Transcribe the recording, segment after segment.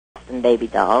and baby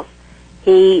dolls,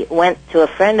 he went to a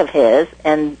friend of his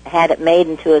and had it made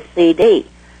into a CD.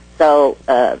 So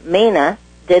Mina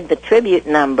did the tribute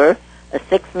number, a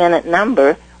 6-minute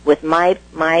number, with my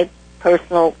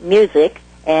personal music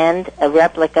and a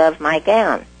replica of my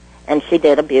gown, and she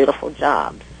did a beautiful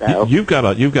job. So you've got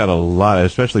a lot,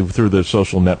 especially through the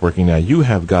social networking now. You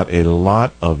have got a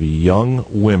lot of young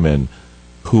women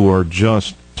who are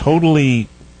just totally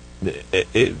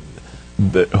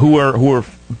who are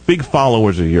big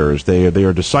followers of yours. They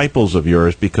are disciples of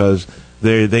yours because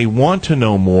they want to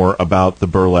know more about the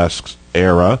burlesque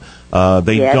era.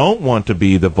 They don't want to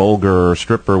be the vulgar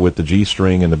stripper with the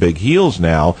G-string and the big heels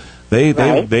now.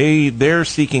 They're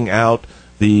seeking out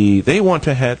they want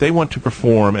to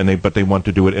perform, but they want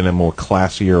to do it in a more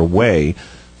classier way.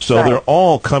 So they're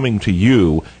all coming to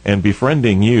you and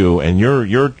befriending you, and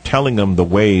you're telling them the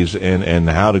ways and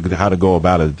how to go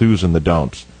about it, do's and the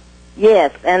don'ts.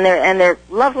 Yes, and they're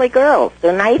lovely girls.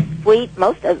 They're nice, sweet.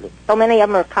 So many of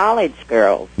them are college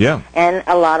girls. Yeah, and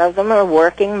a lot of them are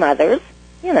working mothers.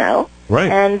 Right.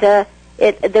 And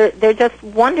they're just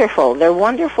wonderful. They're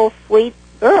wonderful, sweet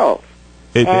girls.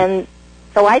 And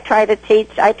so I try to teach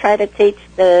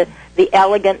the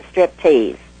elegant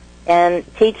striptease,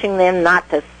 and teaching them not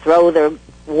to throw their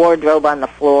wardrobe on the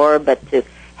floor, but to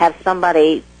have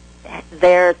somebody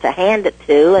there to hand it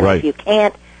to. And if you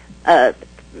can't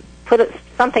put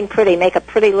something pretty, make a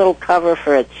pretty little cover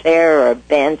for a chair or a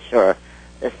bench or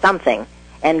something,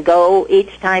 and go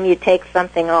each time you take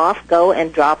something off, go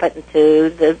and drop it into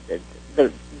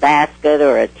the basket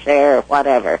or a chair or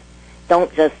whatever.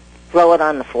 Don't just throw it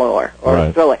on the floor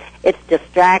or throw it. It's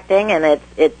distracting, and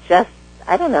it's just,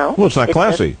 I don't know. Well, it's not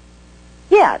classy.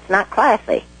 It's not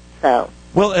classy. So.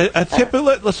 Well,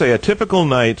 let's say a typical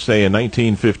night, say in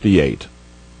 1958,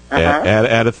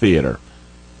 at a theater.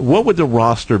 What would the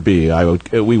roster be?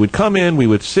 We would come in, we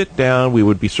would sit down, we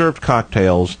would be served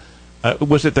cocktails.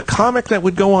 Was it the comic that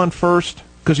would go on first?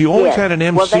 Because you always had an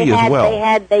MC as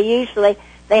well.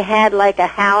 They had like a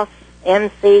house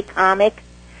MC comic,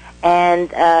 and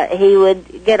he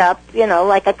would get up,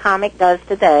 like a comic does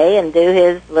today, and do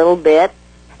his little bit,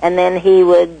 and then he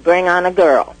would bring on a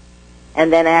girl.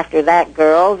 And then after that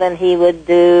girl, then he would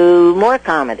do more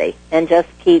comedy, and just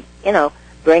keep,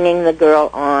 bringing the girl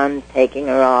on, taking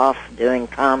her off, doing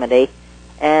comedy.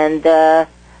 And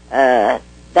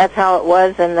that's how it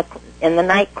was in the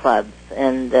nightclubs.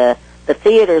 And the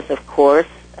theaters, of course,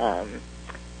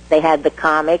 they had the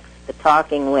comics, the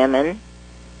talking women,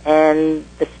 and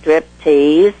the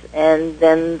striptease, and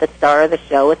then the star of the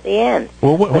show at the end.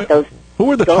 Well, who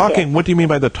were the talking? What do you mean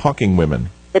by the talking women?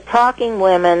 The talking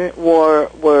women were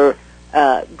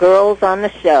girls on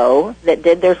the show that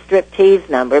did their striptease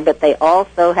number, but they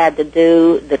also had to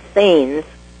do the scenes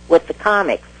with the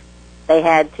comics. They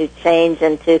had to change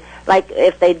into, like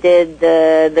if they did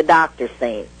the doctor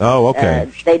scene. Oh, okay.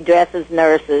 They'd dress as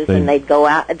nurses, and they'd go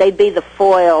out. They'd be the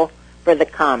foil for the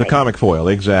comic. The comic foil,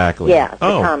 exactly. Yeah, the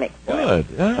comic foil. Good.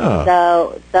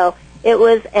 Yeah. So it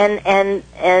was, and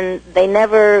they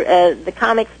never, the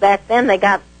comics back then, they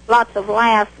got lots of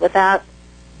laughs without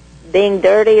being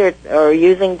dirty or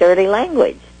using dirty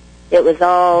language. It was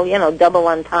all, double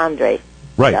entendre.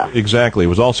 Right, stuff. Exactly. It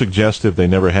was all suggestive. They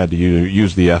never had to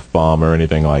use the F-bomb or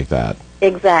anything like that.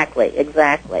 Exactly.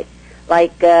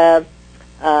 Like, now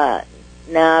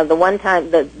the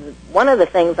one of the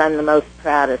things I'm the most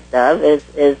proudest of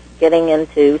is getting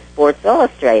into Sports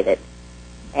Illustrated.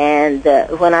 And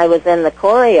when I was in the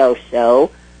choreo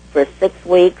show for 6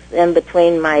 weeks in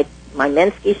between my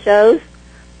Minsky shows,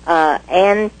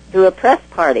 and threw a press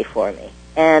party for me.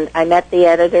 And I met the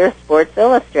editor of Sports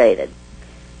Illustrated.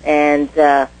 And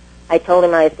I told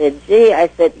him, I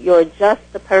said, you're just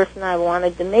the person I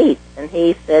wanted to meet. And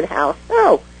he said, how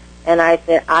so? And I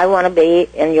said, I want to be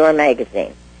in your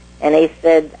magazine. And he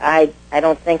said, I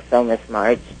don't think so, Miss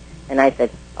March. And I said,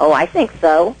 oh, I think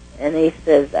so. And he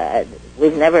says,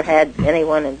 we've never had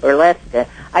anyone in burlesque.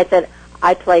 I said,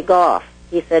 I play golf.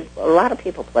 He said, a lot of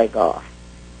people play golf.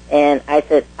 And I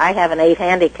said, I have an 8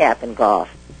 handicap in golf.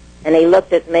 And he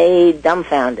looked at me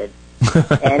dumbfounded.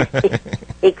 And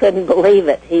he couldn't believe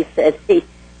it. He said,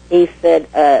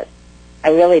 I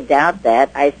really doubt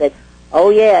that. I said, oh,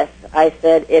 yes. I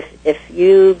said, if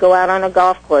you go out on a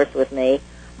golf course with me,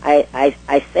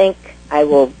 I think I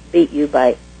will beat you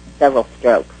by several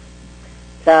strokes.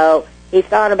 So he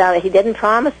thought about it. He didn't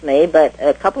promise me, but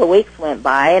a couple of weeks went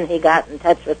by, and he got in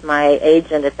touch with my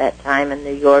agent at that time in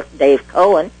New York, Dave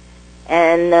Cohen,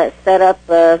 and set up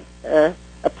a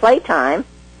playtime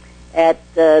at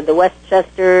the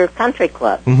Westchester Country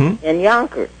Club in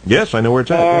Yonkers. Yes, I know where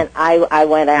it's at. And I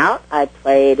went out. I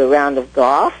played a round of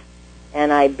golf,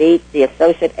 and I beat the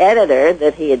associate editor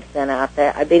that he had sent out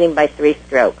there. I beat him by 3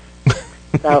 strokes.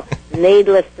 So,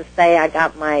 needless to say, I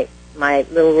got my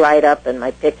little write-up and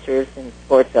my pictures in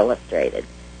Sports Illustrated.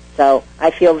 So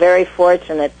I feel very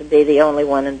fortunate to be the only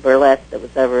one in burlesque that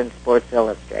was ever in Sports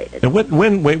Illustrated. And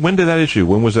when did that issue?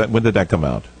 When was that? When did that come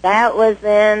out? That was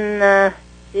in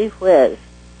gee whiz,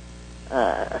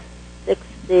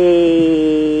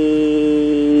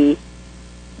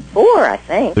 64, I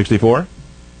think. 64?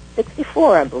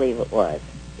 64, I believe it was.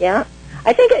 Yeah,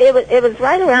 I think it was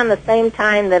right around the same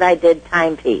time that I did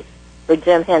Timepiece for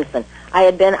Jim Henson.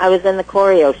 I was in the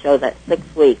choreo show that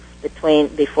 6 weeks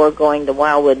before going to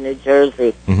Wildwood, New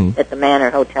Jersey, at the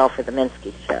Manor Hotel for the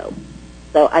Minsky show.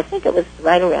 So I think it was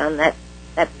right around that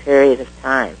period of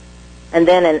time. And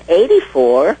then in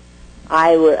 '84,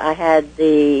 I had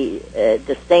the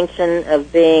distinction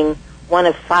of being one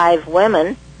of 5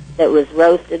 women that was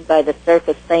roasted by the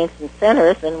Circus Saints and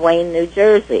Sinners in Wayne, New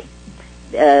Jersey.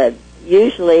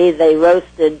 Usually they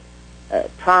roasted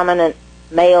prominent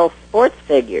male sports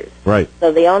figures. Right.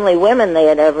 So the only women they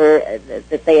had ever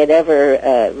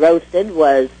roasted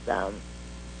was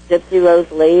Gypsy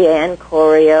Rose Lee, Ann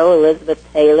Corio, Elizabeth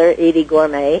Taylor, Edie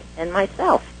Gourmet, and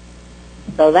myself.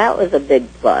 So that was a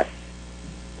big plus.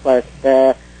 Plus,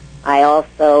 I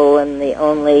also am the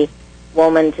only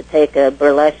woman to take a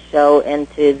burlesque show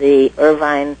into the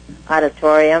Irvine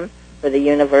Auditorium for the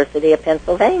University of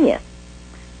Pennsylvania.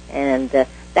 And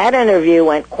that interview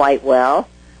went quite well.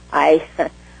 I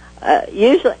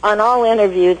usually on all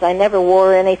interviews I never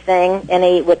wore any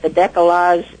with the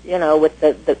decollage, with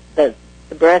the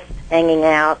breast hanging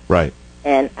out. Right.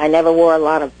 And I never wore a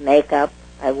lot of makeup.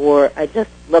 I just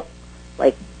looked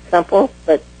like simple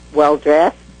but well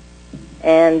dressed.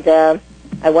 And I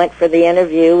went for the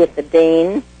interview with the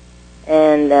dean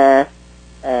and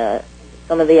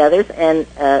some of the others, and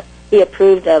he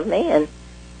approved of me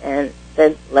and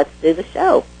said, "Let's do the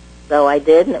show." So I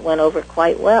did, and it went over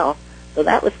quite well. So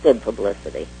that was good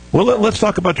publicity. Well, let's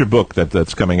talk about your book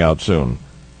that's coming out soon.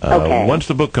 Okay. Once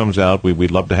the book comes out,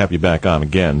 we'd love to have you back on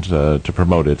again to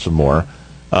promote it some more.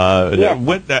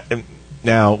 Yes.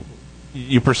 Now,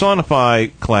 you personify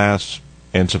class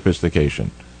and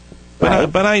sophistication. Right.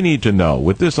 But I need to know,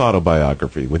 with this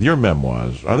autobiography, with your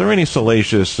memoirs, are there any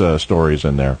salacious stories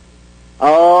in there?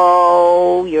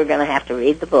 Oh, you're going to have to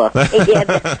read the book.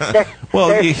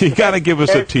 Well, you got to give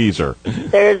us a teaser.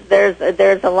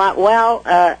 There's a lot. Well,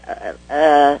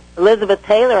 Elizabeth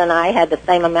Taylor and I had the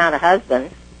same amount of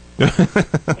husbands.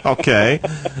 Okay,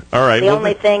 all right. The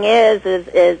only thing is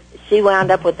she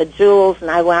wound up with the jewels and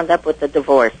I wound up with the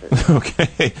divorces.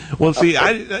 Okay. Well, see,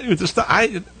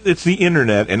 it's the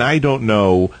internet, and I don't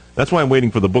know. That's why I'm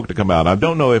waiting for the book to come out. I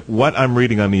don't know if what I'm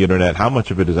reading on the internet, how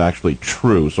much of it is actually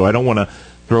true. So I don't want to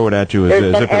throw it at you as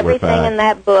if it were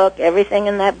fact. Everything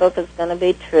in that book is going to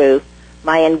be true.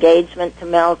 My engagement to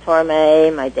Mel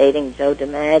Torme, my dating Joe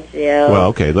DiMaggio. Well,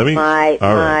 okay. Dating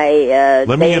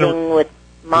with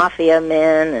mafia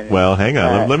men. And, well, hang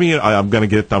on. I'm going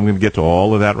to get to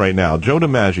all of that right now. Joe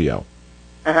DiMaggio.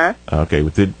 Okay.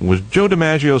 Was Joe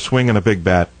DiMaggio swinging a big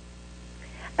bat?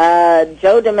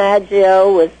 Joe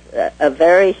DiMaggio was a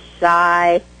very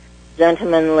shy,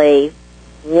 gentlemanly,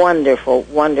 wonderful,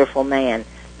 wonderful man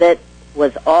that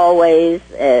was always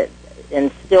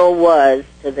and still was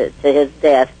to his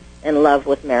death in love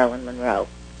with Marilyn Monroe.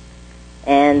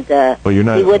 And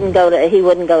he wouldn't go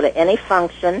to any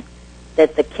function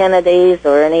that the Kennedys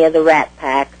or any of the Rat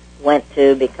Pack went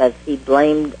to because he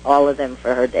blamed all of them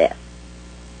for her death.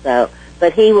 So,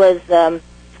 but he was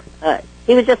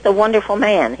just a wonderful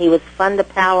man. He was fun to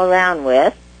pal around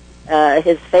with.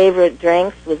 His favorite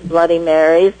drinks was Bloody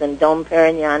Marys and Dom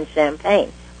Perignon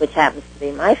champagne, which happens to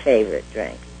be my favorite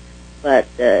drink. But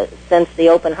since the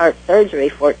open heart surgery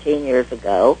 14 years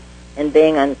ago, and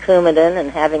being on Coumadin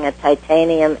and having a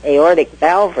titanium aortic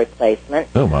valve replacement,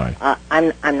 oh my!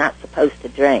 I'm not supposed to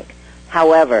drink.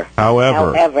 However, the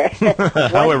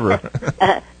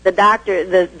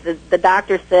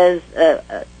doctor says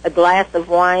a glass of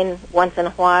wine once in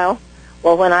a while.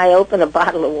 Well, when I open a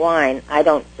bottle of wine, I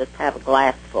don't just have a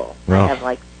glass full. I have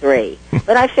like 3.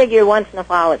 But I figure once in a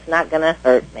while it's not going to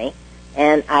hurt me.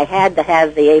 And I had to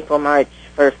have the April March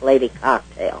First Lady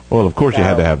cocktail. Well, of course you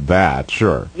had to have that,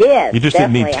 sure. Yes, you just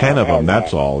didn't need 10 of them,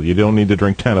 that's all. You don't need to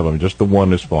drink 10 of them, just the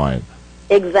one is fine.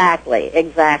 Exactly.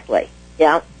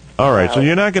 Yeah. All right, so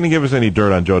you're not going to give us any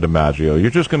dirt on Joe DiMaggio. You're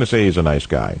just going to say he's a nice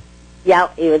guy. Yeah,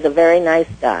 he was a very nice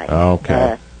guy.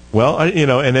 Okay. Well,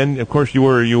 and then, of course, you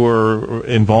were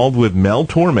involved with Mel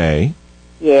Torme.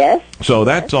 Yes. So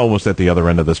that's almost at the other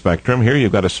end of the spectrum. Here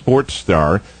you've got a sports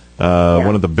star.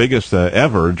 one of the biggest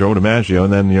ever, Joe DiMaggio,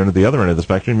 and then at the other end of the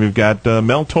spectrum, you've got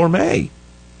Mel Torme.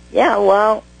 Yeah,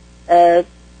 well,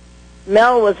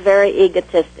 Mel was very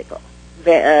egotistical.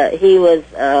 He was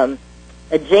a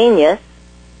genius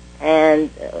and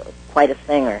quite a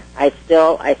singer. I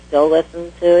still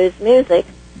listen to his music.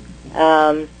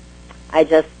 I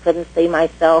just couldn't see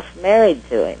myself married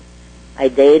to him. I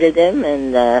dated him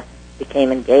and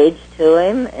became engaged to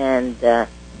him, and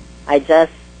I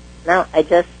just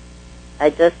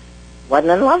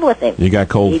wasn't in love with him. You got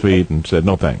cold feet and said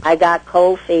no thanks. I got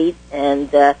cold feet,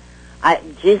 and I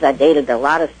dated a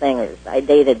lot of singers. I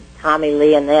dated Tommy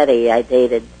Leonetti. I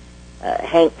dated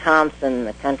Hank Thompson,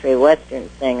 the country western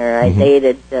singer. I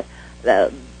dated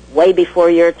way before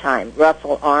your time,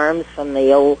 Russell Arms from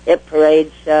the old Hit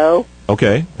Parade show.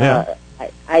 Okay, yeah.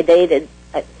 I dated.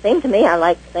 It seemed to me I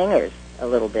liked singers a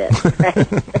little bit.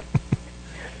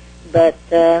 But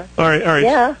all right.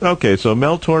 Yeah. Okay, so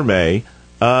Mel Torme.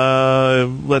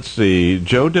 Let's see,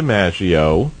 Joe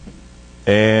DiMaggio,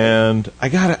 and I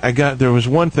got. There was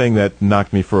one thing that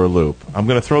knocked me for a loop. I'm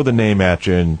going to throw the name at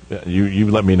you, and you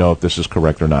let me know if this is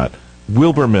correct or not.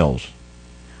 Wilbur Mills.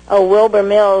 Oh, Wilbur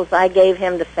Mills, I gave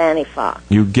him to Fanny Fox.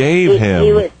 You gave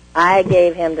him? I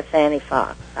gave him to Fanny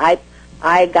Fox.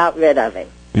 I got rid of him.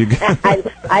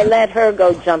 I let her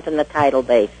go jump in the tidal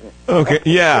basin. Okay,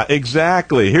 yeah,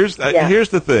 exactly. Here's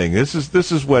the thing. This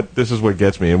is what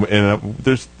gets me.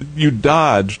 And you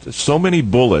dodged so many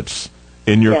bullets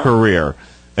in your career,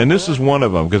 and this is one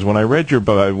of them. Because when I read your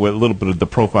a little bit of the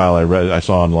profile I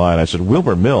saw online, I said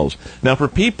Wilbur Mills. Now, for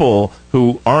people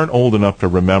who aren't old enough to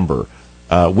remember,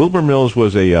 Wilbur Mills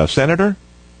was a senator.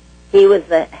 He was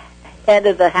the head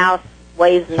of the House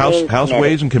Ways and Means House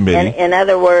Ways and Committee. In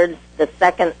other words, the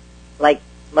second,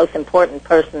 most important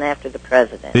person after the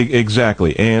president.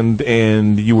 Exactly.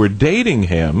 And you were dating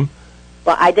him.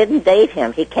 Well, I didn't date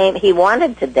him. He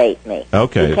wanted to date me.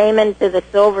 Okay. He came into the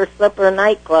Silver Slipper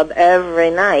nightclub every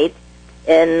night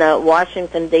in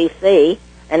Washington, D.C.,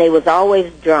 and he was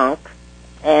always drunk.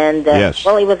 And,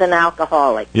 well, he was an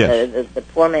alcoholic. Yes. The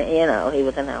poor man, he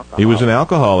was an alcoholic. He was an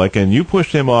alcoholic, and you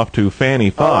pushed him off to Fanny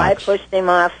Fox. Oh, I pushed him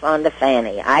off onto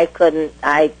Fanny. I couldn't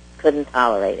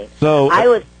tolerate him. So I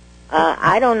was,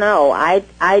 I don't know. I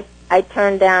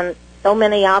turned down so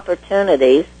many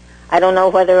opportunities. I don't know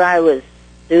whether I was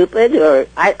stupid or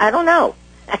I don't know.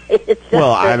 It's just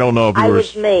I don't know if you I were.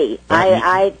 Was me.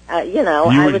 I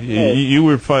was me. You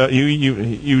were.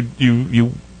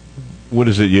 You. What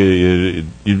is it?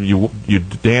 You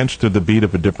danced to the beat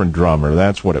of a different drummer.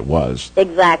 That's what it was.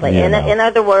 Exactly. In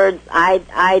other words, I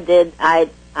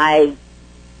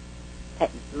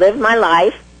lived my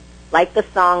life like the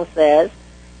song says.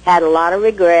 Had a lot of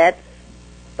regrets,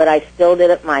 but I still did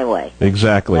it my way.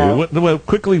 Exactly. Well,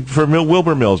 quickly for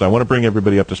Wilbur Mills, I want to bring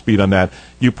everybody up to speed on that.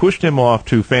 You pushed him off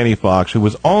to Fanny Fox, who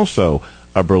was also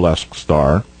a burlesque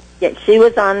star. Yeah, she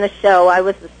was on the show. I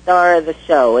was the star of the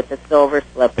show at the Silver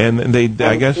Slipper. And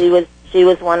I guess she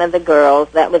was one of the girls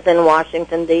that was in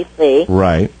Washington D.C.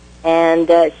 Right. And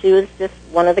she was just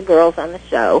one of the girls on the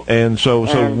show. And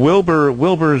so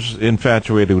Wilbur's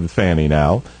infatuated with Fanny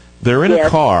now. They're in a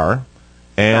car,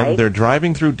 and they're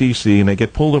driving through D.C. and they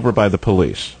get pulled over by the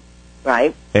police.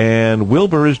 Right. And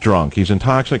Wilbur is drunk. He's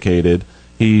intoxicated.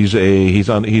 He's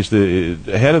the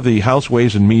head of the House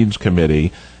Ways and Means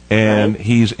Committee. And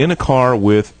he's in a car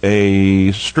with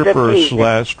a striptease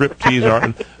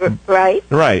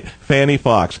right, Fanny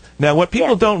Fox. Now, what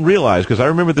people don't realize, because I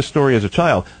remember this story as a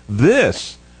child,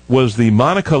 this was the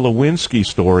Monica Lewinsky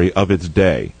story of its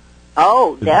day.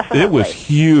 Oh, definitely. It was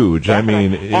huge.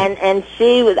 Definitely. I mean, and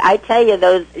she was. I tell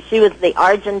you, she was the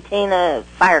Argentina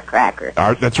firecracker.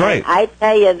 That's right. I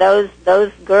tell you,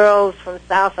 those girls from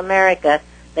South America.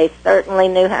 They certainly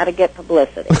knew how to get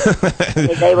publicity.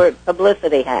 They were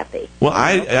publicity happy. Well,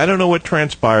 I don't know what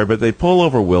transpired, but they pull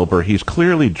over Wilbur. He's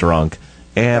clearly drunk,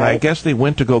 and I guess they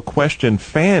went to go question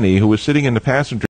Fanny, who was sitting in the passenger